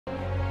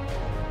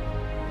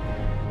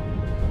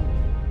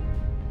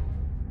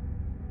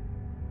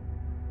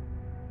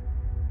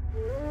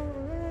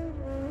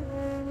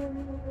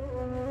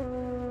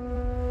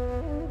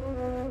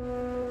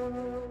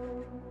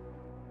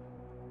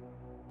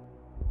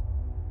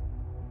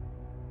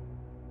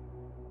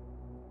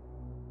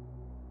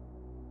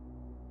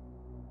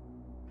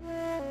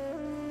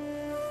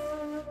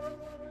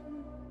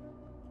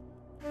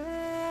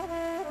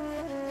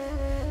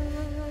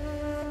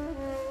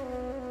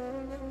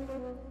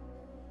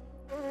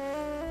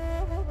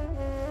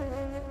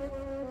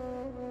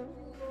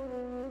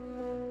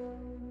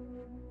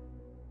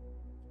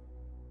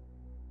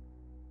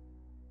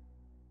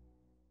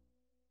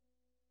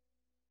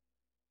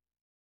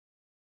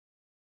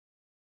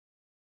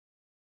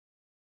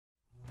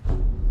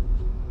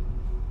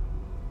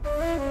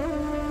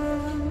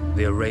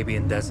The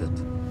Arabian Desert.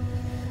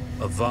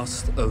 A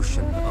vast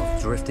ocean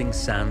of drifting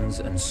sands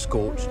and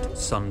scorched,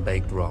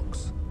 sun-baked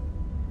rocks.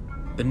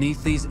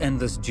 Beneath these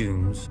endless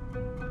dunes,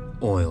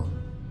 oil,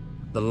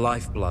 the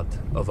lifeblood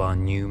of our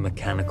new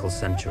mechanical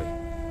century.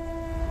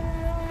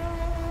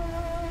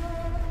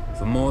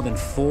 For more than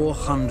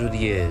 400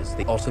 years,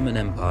 the Ottoman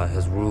Empire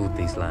has ruled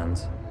these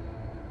lands,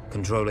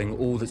 controlling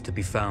all that's to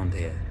be found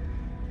here.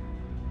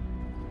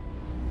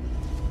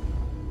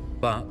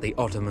 But the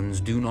Ottomans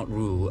do not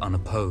rule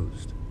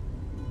unopposed.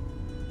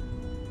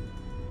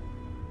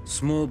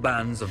 Small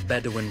bands of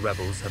Bedouin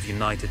rebels have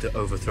united to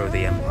overthrow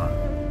the empire.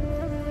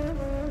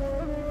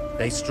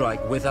 They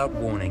strike without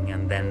warning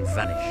and then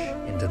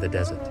vanish into the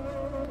desert.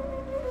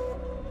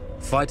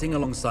 Fighting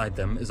alongside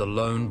them is a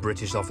lone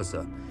British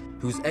officer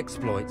whose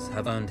exploits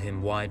have earned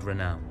him wide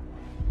renown.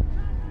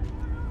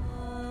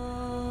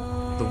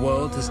 The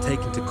world has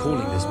taken to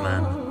calling this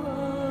man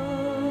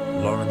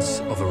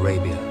Lawrence of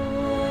Arabia.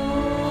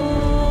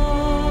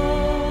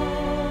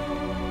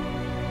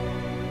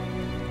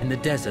 In the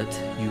desert,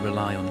 you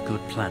rely on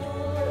good planning,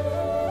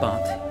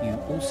 but you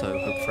also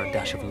hope for a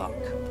dash of luck.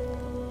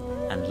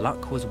 And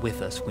luck was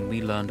with us when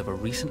we learned of a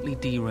recently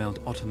derailed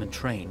Ottoman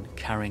train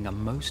carrying a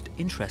most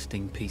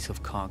interesting piece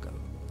of cargo.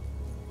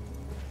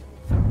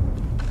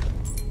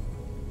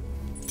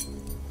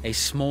 A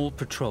small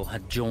patrol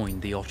had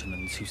joined the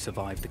Ottomans who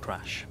survived the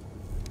crash.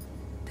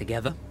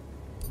 Together,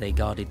 they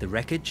guarded the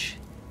wreckage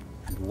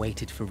and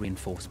waited for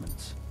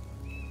reinforcements.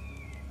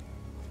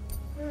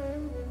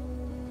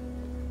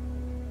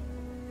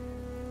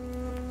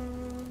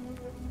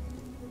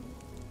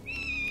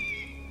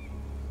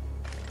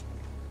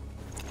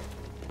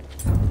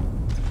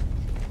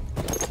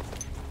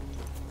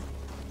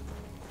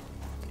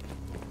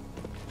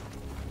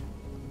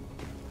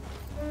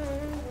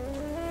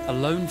 A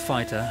lone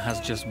fighter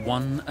has just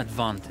one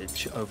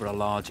advantage over a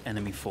large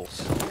enemy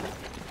force.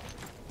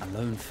 A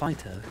lone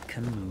fighter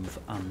can move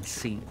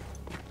unseen.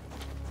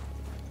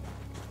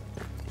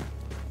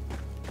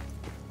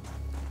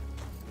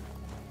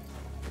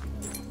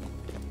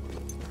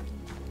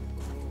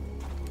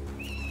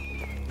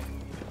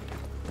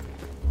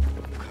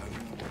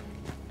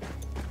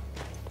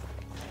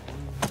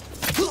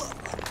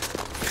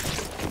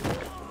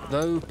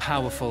 Though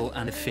powerful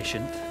and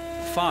efficient,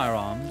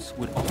 firearms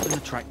would often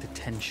attract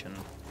attention.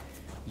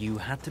 You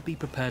had to be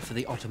prepared for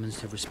the Ottomans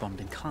to respond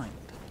in kind.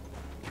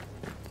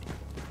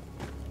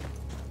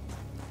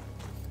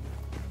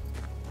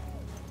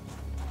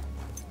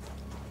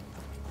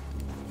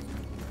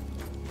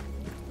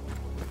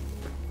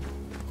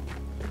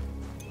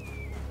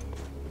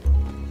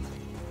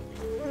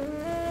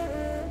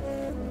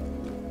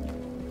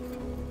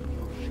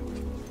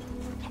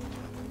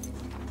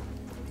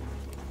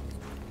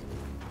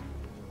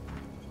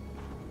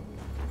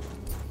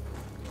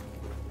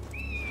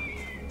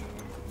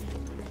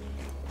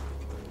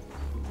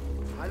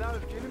 Hala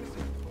öfkeli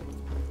misin?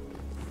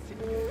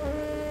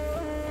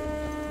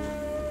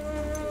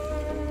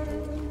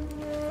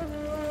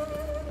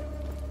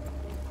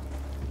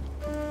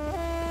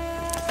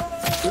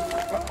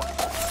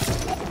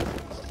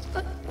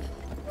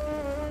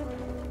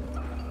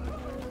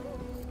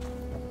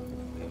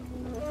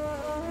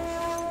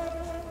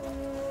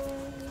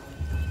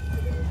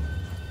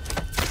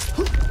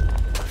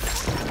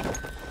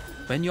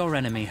 When your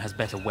enemy has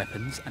better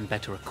weapons and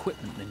better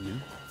equipment than you,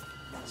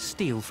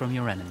 steal from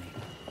your enemy.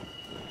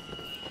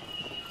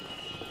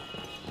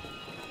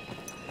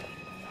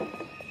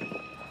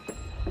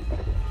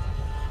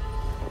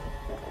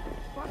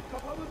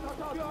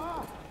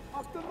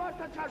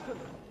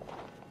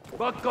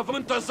 Bak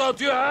kafamın tası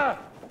atıyor ha!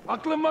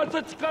 Aklın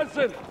varsa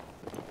çıkarsın!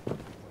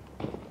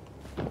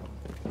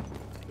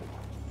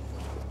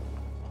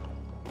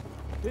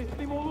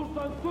 Teslim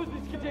olursan söz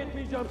işkence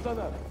etmeyeceğim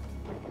sana!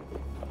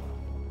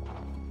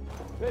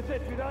 Pes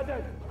et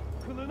birader!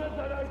 Kılına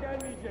zarar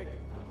gelmeyecek!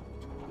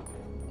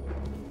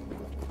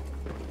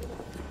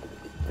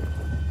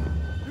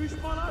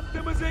 Düşman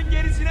hattımızın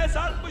gerisine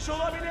sarkmış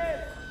olabilir!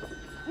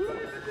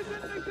 Burayı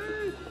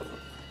fethedeceksin!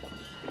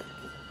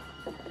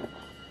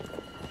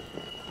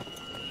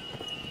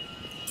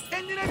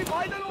 Kendine bir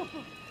faydan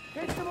olsun!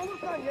 Teslim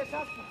olursan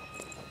yaşarsın!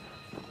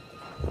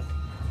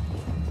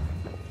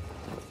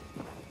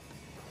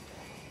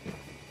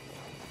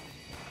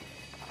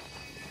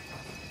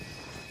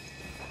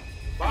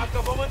 Bak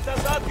kafamın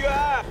tası atıyor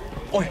ha!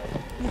 Oy!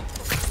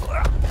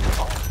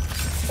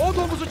 O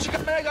domuzu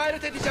çıkarmaya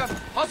gayret edeceğim!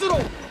 Hazır ol!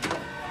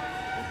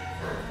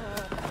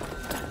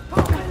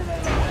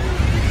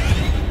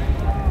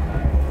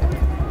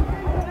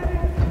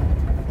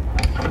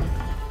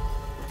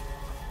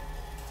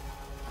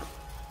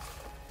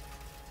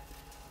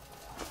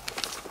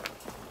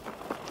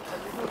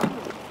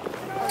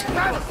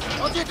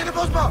 Vaziyetini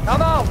bozma!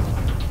 Tamam!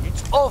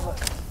 It's over!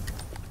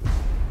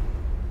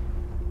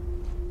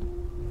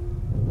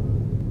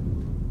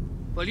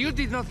 Well, you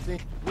did not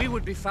think we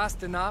would be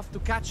fast enough to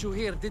catch you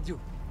here, did you?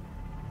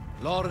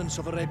 Lawrence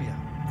of Arabia.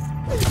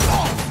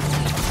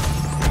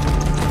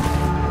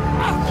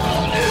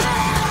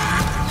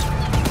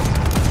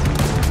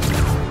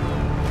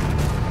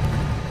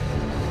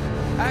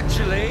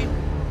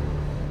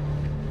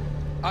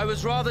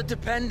 was rather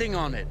depending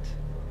on it.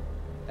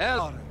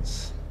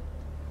 Lawrence.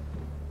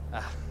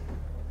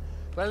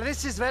 Well,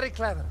 this is very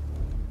clever.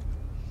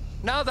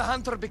 Now the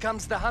hunter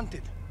becomes the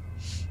hunted.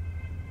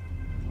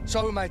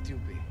 So who might you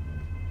be?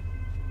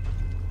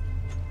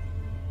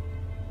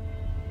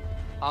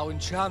 How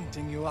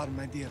enchanting you are,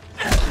 my dear.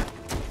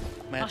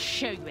 I'll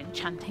show you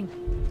enchanting.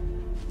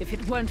 If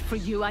it weren't for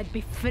you, I'd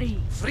be free.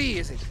 Free,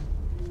 is it?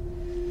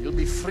 You'll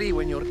be free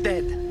when you're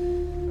dead.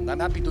 And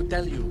I'm happy to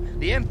tell you,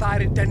 the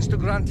Empire intends to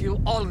grant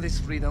you all this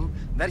freedom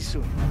very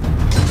soon.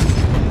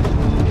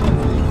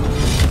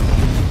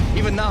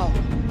 Even now,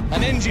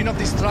 an engine of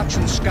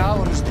destruction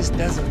scours this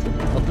desert,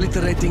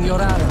 obliterating your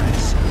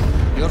allies,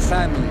 your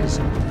families,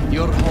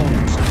 your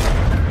homes.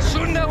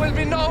 Soon there will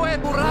be nowhere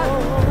to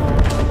run.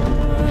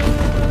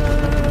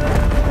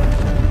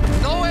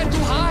 Nowhere to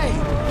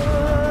hide.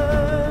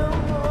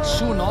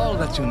 Soon all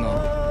that you know,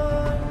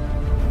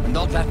 and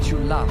all that you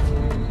love,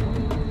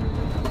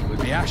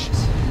 will be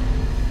ashes.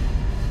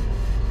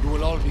 You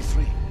will all be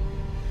free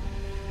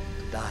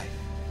to die.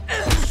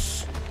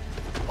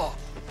 Oh.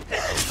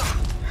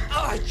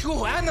 Ah,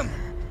 you animal!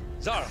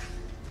 Zara!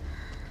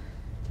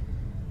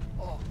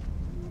 Oh.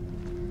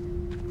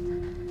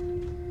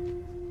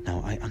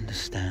 Now, I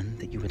understand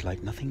that you would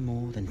like nothing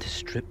more than to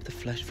strip the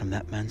flesh from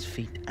that man's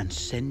feet and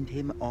send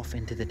him off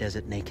into the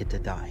desert naked to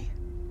die.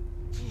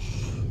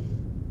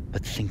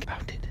 But think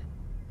about it.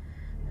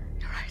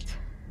 You're right.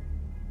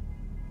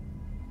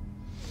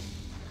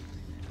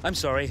 I'm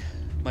sorry.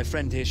 My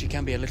friend here, she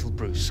can be a little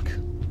brusque.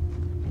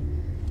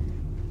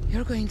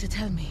 You're going to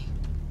tell me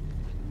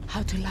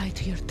how to lie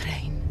to your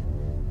train,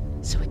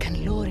 so we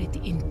can lure it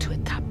into a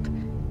tap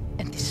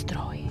and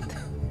destroy it.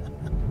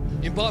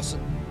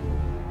 Impossible.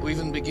 To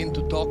even begin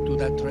to talk to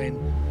that train,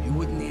 you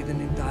would need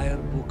an entire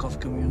book of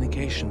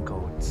communication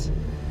codes.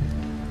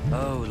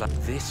 Oh, like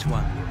this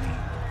one, you mean?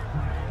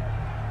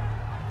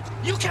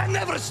 You can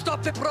never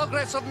stop the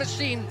progress of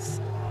machines.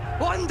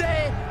 One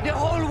day, the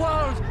whole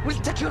world will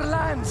take your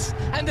lands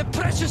and the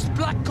precious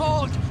black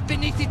gold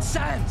beneath its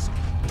sands.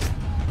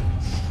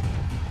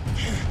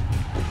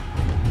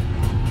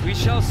 We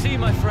shall see,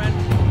 my friend.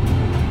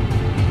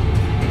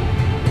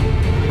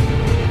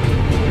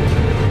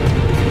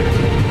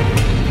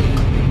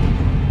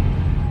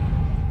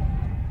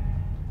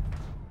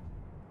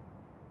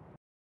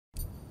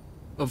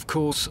 Of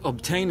course,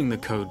 obtaining the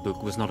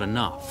codebook was not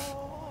enough.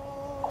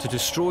 To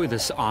destroy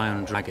this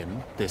Iron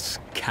Dragon, this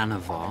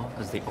Canavar,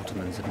 as the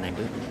Ottomans had named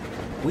it,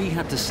 we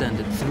had to send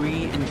it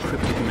 3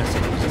 encrypted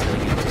messages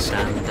telling it to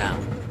stand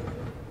down.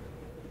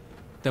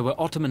 There were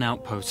Ottoman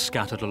outposts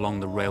scattered along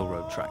the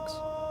railroad tracks.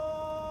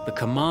 The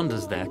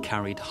commanders there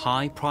carried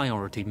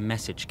high-priority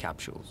message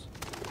capsules.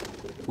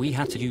 We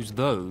had to use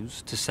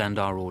those to send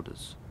our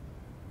orders.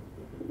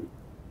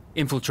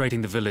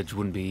 Infiltrating the village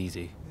wouldn't be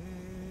easy.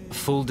 A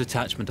full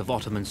detachment of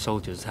Ottoman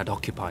soldiers had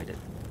occupied it.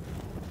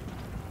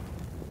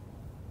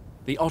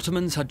 The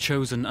Ottomans had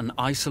chosen an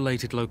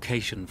isolated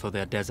location for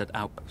their desert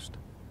outpost.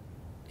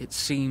 It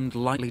seemed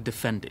lightly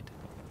defended.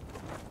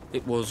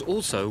 It was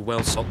also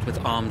well stocked with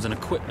arms and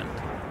equipment.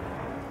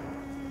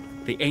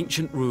 The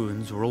ancient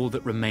ruins were all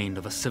that remained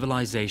of a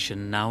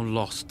civilization now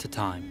lost to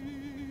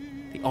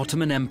time. The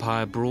Ottoman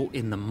Empire brought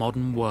in the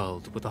modern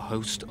world with a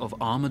host of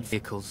armored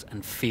vehicles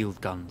and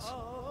field guns.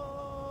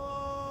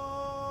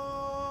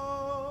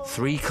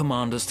 3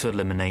 commanders to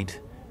eliminate,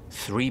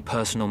 3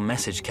 personal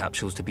message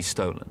capsules to be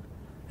stolen,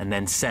 and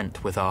then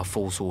sent with our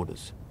false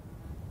orders.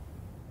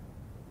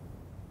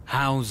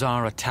 How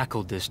Zara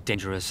tackled this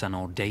dangerous and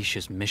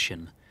audacious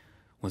mission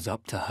was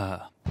up to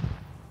her.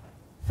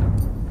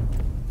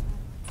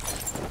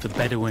 The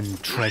Bedouin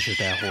treasured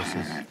their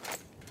horses,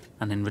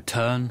 and in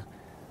return,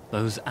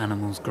 those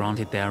animals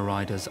granted their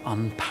riders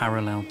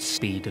unparalleled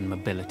speed and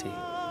mobility.